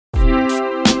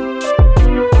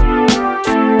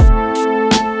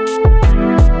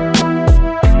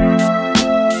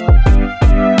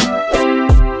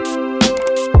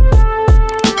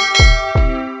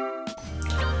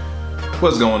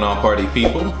What's going on, party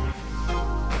people?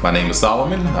 My name is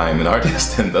Solomon. I am an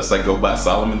artist, and thus I go by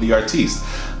Solomon the Artiste.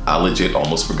 I legit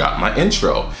almost forgot my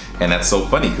intro, and that's so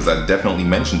funny because I definitely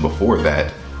mentioned before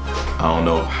that I don't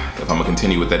know if I'm gonna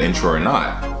continue with that intro or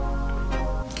not.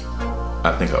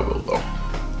 I think I will though.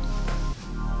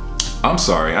 I'm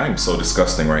sorry, I am so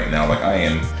disgusting right now. Like, I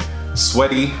am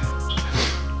sweaty.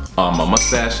 My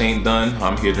mustache ain't done.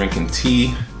 I'm here drinking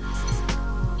tea.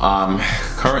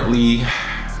 Currently,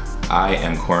 I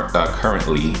am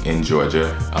currently in Georgia,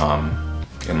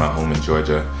 in my home in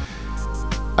Georgia.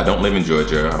 I don't live in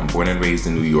Georgia. I'm born and raised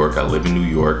in New York. I live in New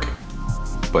York,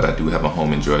 but I do have a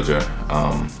home in Georgia.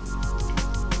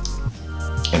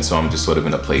 And so I'm just sort of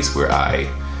in a place where I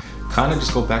kind of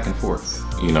just go back and forth,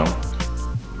 you know?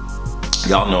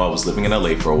 Y'all know I was living in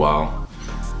LA for a while,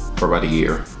 for about a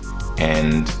year,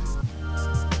 and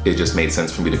it just made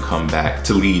sense for me to come back,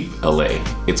 to leave LA.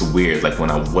 It's weird, like when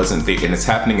I wasn't there, and it's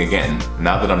happening again.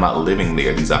 Now that I'm not living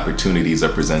there, these opportunities are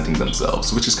presenting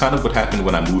themselves, which is kind of what happened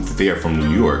when I moved there from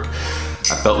New York.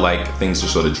 I felt like things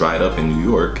just sort of dried up in New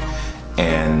York,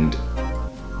 and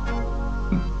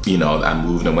you know, I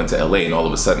moved and went to LA, and all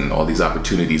of a sudden all these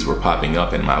opportunities were popping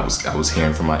up, and I was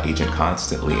hearing from my agent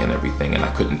constantly and everything, and I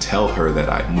couldn't tell her that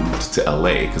I moved to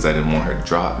LA because I didn't want her to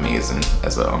drop me as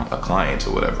a client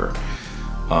or whatever.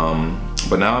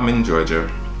 But now I'm in Georgia.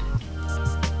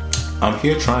 I'm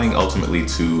here trying ultimately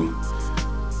to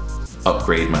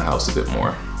upgrade my house a bit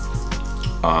more.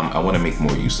 I want to make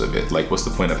more use of it. Like, what's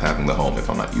the point of having the home if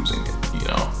I'm not using it, you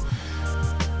know?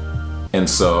 And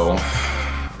so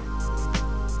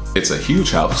it's a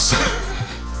huge house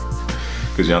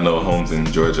because y'all know homes in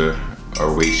Georgia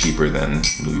are way cheaper than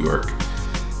New York.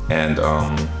 And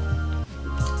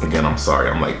again, I'm sorry,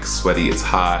 I'm like sweaty, it's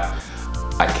hot.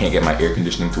 I can't get my air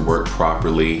conditioning to work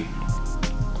properly.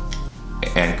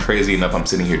 And crazy enough, I'm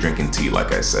sitting here drinking tea,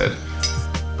 like I said.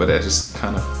 But I just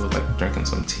kind of feel like drinking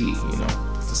some tea, you know?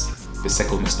 It's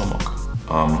seco mi stomach.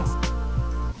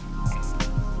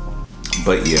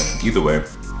 But yeah, either way,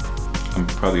 I'm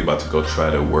probably about to go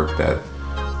try to work that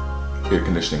air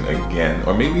conditioning again.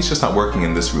 Or maybe it's just not working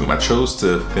in this room. I chose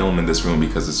to film in this room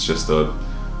because it's just a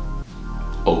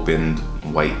open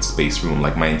white space room.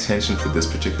 Like, my intention for this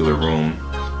particular room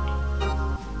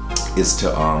is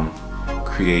to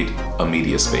create a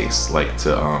media space, like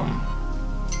to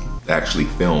actually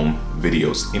film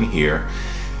videos in here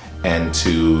and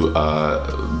to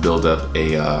build up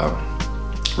a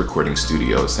recording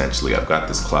studio, essentially. I've got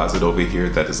this closet over here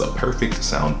that is a perfect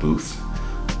sound booth.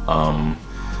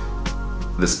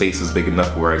 The space is big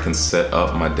enough where I can set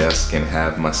up my desk and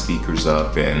have my speakers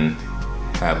up and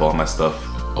have all my stuff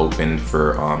open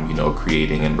for you know,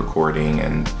 creating and recording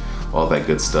and all that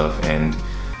good stuff. And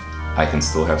I can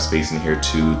still have space in here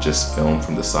to just film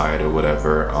from the side or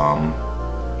whatever.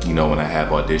 You know, when I have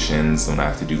auditions, when I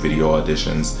have to do video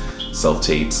auditions,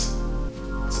 self-tapes,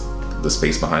 the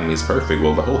space behind me is perfect.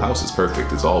 Well, the whole house is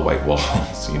perfect. It's all white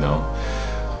walls, you know.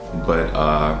 But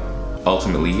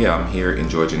ultimately, yeah, I'm here in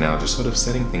Georgia now, just sort of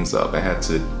setting things up. I had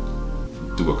to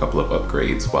do a couple of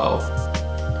upgrades well,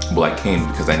 I came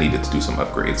because I needed to do some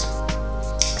upgrades.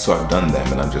 So I've done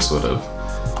them, and I'm just sort of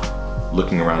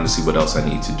looking around to see what else I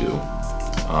need to do.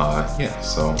 Yeah,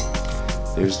 so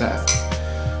there's that.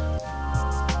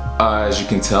 As you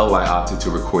can tell, I opted to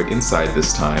record inside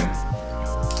this time.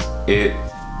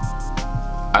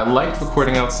 I liked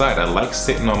recording outside. I like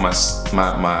sitting on my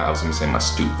I was gonna say my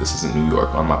stoop, this isn't New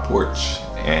York, on my porch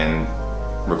and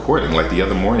recording. Like the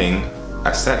other morning,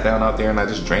 I sat down out there and I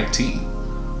just drank tea.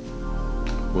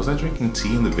 Was I drinking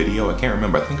tea in the video? I can't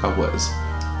remember, I think I was.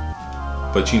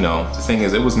 But you know, the thing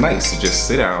is, it was nice to just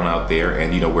sit down out there.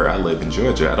 And you know, where I live in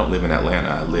Georgia, I don't live in Atlanta.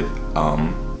 I live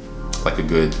like a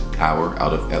good hour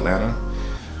out of Atlanta.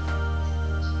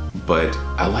 But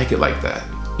I like it like that,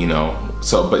 you know?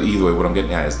 So, but either way, what I'm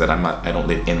getting at is that I don't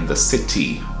live in the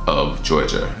city of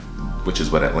Georgia, which is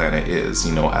what Atlanta is.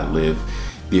 You know, I live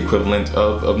the equivalent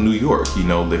of New York, you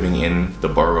know, living in the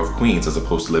borough of Queens as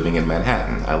opposed to living in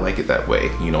Manhattan. I like it that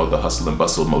way. You know, the hustle and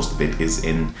bustle, most of it is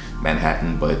in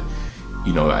Manhattan, but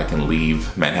you know, I can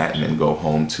leave Manhattan and go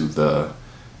home to the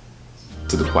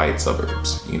quiet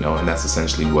suburbs, you know, and that's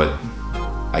essentially what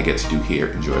I get to do here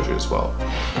in Georgia as well.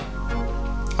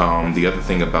 The other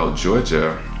thing about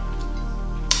Georgia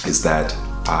is that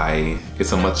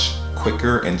it's a much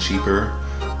quicker and cheaper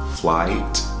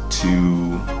flight to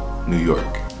New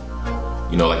York.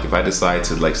 You know, like if I decide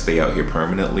to like stay out here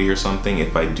permanently or something,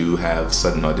 if I do have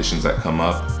sudden auditions that come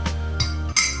up,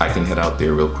 I can head out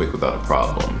there real quick without a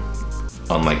problem.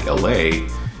 Unlike LA,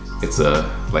 it's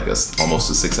almost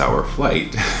a 6-hour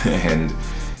flight, and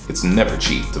it's never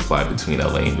cheap to fly between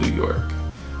LA and New York.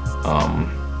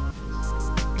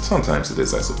 Sometimes it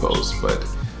is, I suppose, but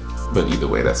either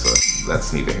way,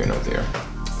 that's neither here nor there.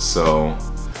 So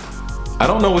I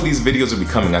don't know what these videos are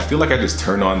becoming. I feel like I just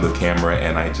turn on the camera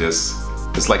and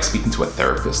it's like speaking to a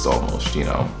therapist almost, you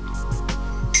know?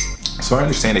 So I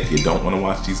understand if you don't want to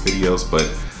watch these videos, but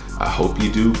I hope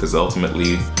you do, because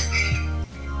ultimately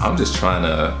I'm just trying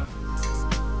to,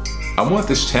 I want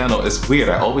this channel, it's weird,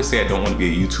 I always say I don't want to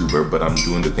be a YouTuber, but I'm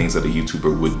doing the things that a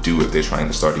YouTuber would do if they're trying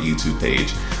to start a YouTube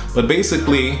page. But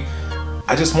basically,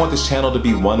 I just want this channel to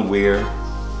be one where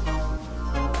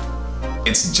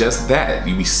it's just that.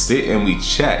 We sit and we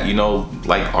chat, you know,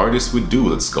 like artists would do.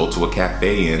 Let's go to a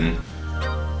cafe and,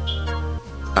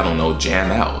 I don't know,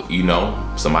 jam out, you know?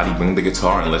 Somebody bring the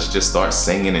guitar and let's just start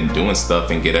singing and doing stuff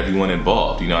and get everyone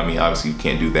involved. You know what I mean? Obviously you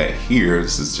can't do that here.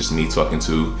 This is just me talking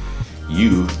to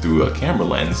you through a camera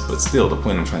lens, but still the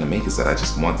point I'm trying to make is that I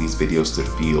just want these videos to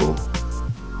feel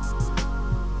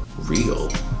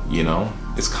real, you know?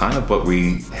 It's kind of what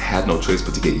we had no choice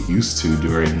but to get used to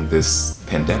during this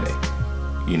pandemic.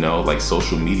 You know, like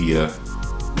social media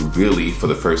really for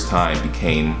the first time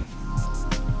became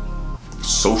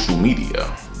social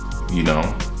media, you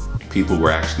know? People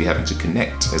were actually having to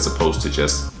connect as opposed to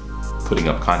just putting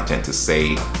up content to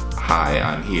say, hi,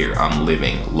 I'm here, I'm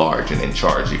living large and in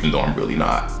charge, even though I'm really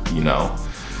not, you know?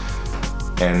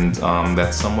 And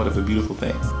that's somewhat of a beautiful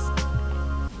thing.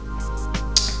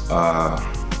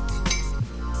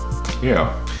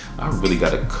 Yeah, I really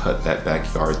gotta cut that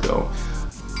backyard though.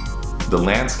 The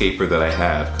landscaper that I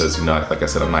have, because you know, like I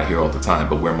said, I'm not here all the time,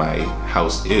 but where my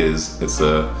house is, it's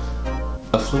a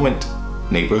affluent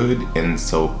neighborhood, and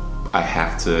so I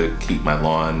have to keep my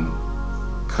lawn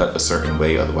cut a certain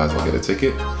way, otherwise I'll get a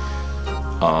ticket.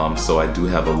 So I do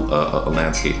have a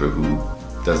landscaper who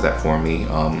does that for me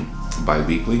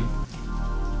bi-weekly.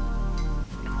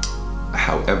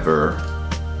 However,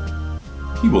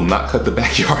 he will not cut the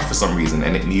backyard for some reason,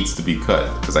 and it needs to be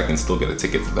cut because I can still get a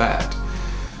ticket for that.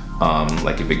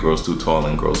 Like if it grows too tall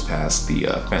and grows past the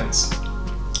fence.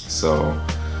 So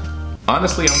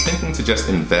honestly, I'm thinking to just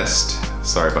invest.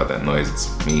 Sorry about that noise,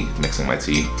 it's me mixing my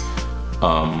tea.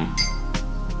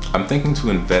 I'm thinking to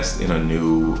invest in a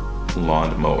new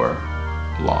lawn mower.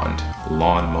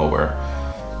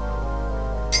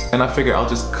 And I figure I'll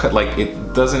just cut, like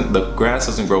the grass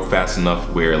doesn't grow fast enough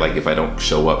where like if I don't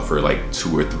show up for like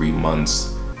 2 or 3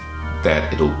 months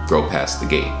that it'll grow past the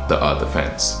gate, the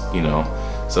fence, you know?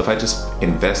 So if I just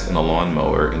invest in a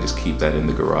lawnmower and just keep that in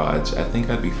the garage, I think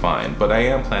I'd be fine. But I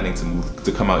am planning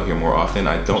to come out here more often.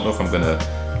 I don't know if I'm gonna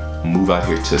move out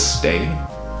here to stay,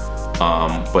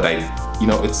 but you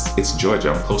know, it's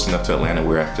Georgia. I'm close enough to Atlanta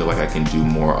where I feel like I can do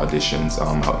more auditions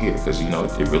out here, because you know,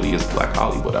 it really is Black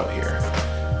Hollywood out here.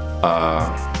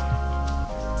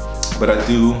 But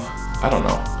I don't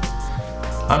know.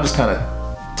 I'm just kind of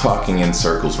talking in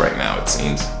circles right now, it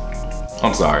seems.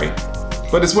 I'm sorry,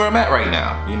 but it's where I'm at right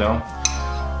now, you know?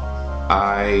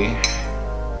 I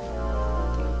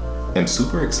am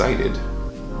super excited.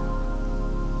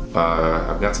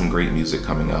 I've got some great music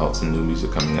coming out, some new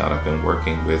music coming out. I've been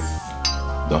working with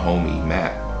the homie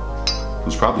Matt,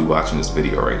 who's probably watching this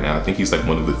video right now. I think he's like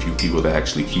one of the few people that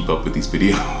actually keep up with these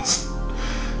videos.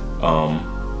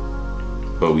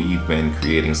 But we've been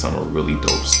creating some really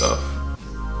dope stuff.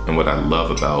 And what I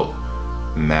love about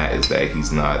Matt is that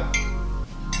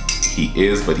he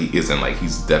is, but he isn't. Like,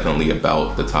 he's definitely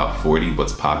about the top 40,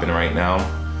 what's popping right now.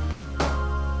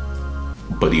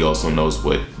 But he also knows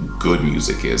what good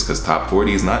music is, because top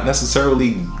 40 is not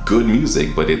necessarily good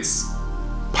music, but it's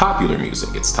popular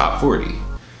music. It's top 40.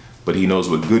 But he knows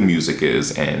what good music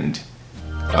is, and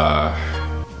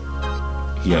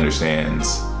he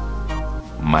understands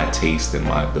my taste and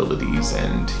my abilities,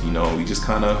 and you know, we just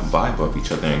kind of vibe off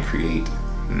each other and create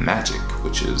magic,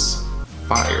 which is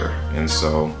fire. And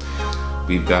so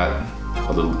we've got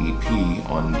a little EP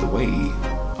on the way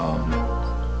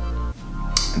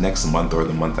next month or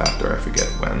the month after, I forget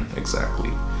when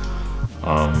exactly.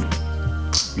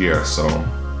 Yeah, so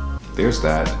there's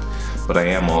that. But I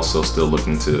am also still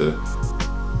looking to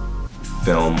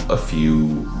film a few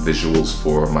visuals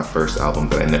for my first album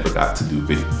that I never got to do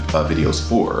videos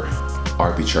for,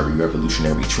 Arbitrary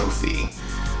Revolutionary Trophy.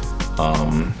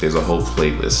 There's a whole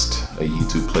playlist, a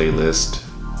YouTube playlist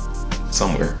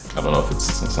somewhere. I don't know if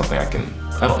it's something I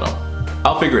don't know.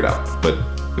 I'll figure it out, but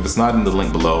if it's not in the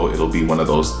link below, it'll be one of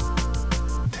those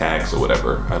tags or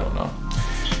whatever, I don't know.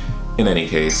 In any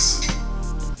case,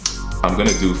 I'm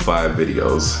gonna do 5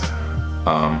 videos.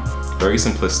 Very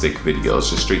simplistic videos,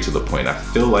 just straight to the point. I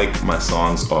feel like my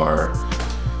songs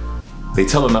they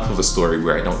tell enough of a story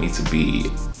where I don't need to be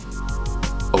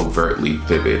overtly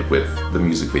vivid with the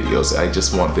music videos. I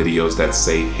just want videos that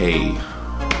say, hey,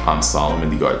 I'm Solomon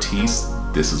the Artiste.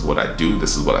 This is what I do.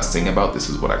 This is what I sing about. This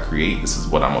is what I create. This is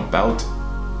what I'm about.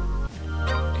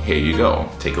 Here you go.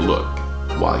 Take a look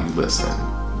while you listen.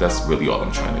 That's really all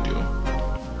I'm trying to do.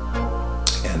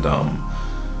 And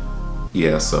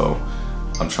yeah, so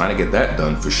I'm trying to get that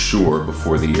done for sure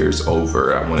before the year's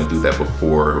over. I want to do that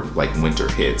before like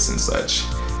winter hits and such.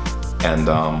 And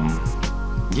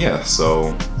yeah,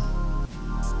 so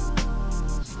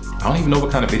I don't even know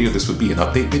what kind of video this would be. An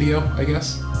update video, I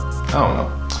guess? I don't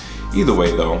know. Either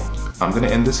way though, I'm gonna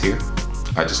end this here.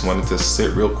 I just wanted to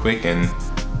sit real quick and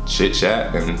chit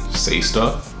chat and say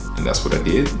stuff, and that's what I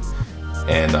did.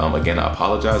 And again, I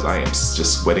apologize. I am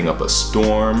just sweating up a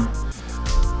storm.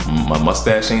 My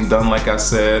mustache ain't done like I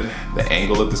said. The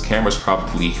angle of this camera is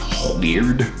probably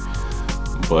weird,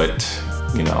 but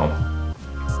you know,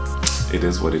 it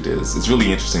is what it is. It's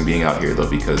really interesting being out here though,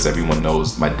 because everyone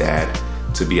knows my dad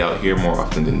to be out here more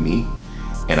often than me.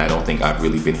 And I don't think I've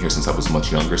really been here since I was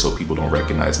much younger, so people don't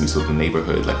recognize me. So the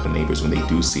neighborhood, like the neighbors, when they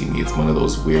do see me, it's one of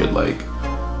those weird, like,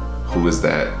 who is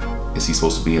that? Is he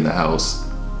supposed to be in the house?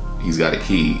 He's got a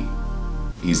key.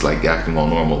 He's like acting all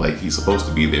normal, like he's supposed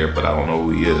to be there, but I don't know who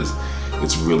he is.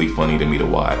 It's really funny to me to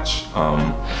watch.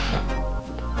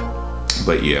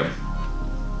 But yeah,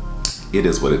 it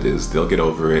is what it is. They'll get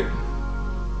over it.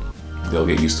 They'll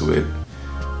get used to it.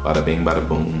 Bada bing, bada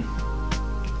boom.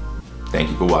 Thank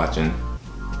you for watching.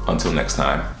 Until next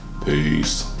time,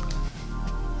 peace.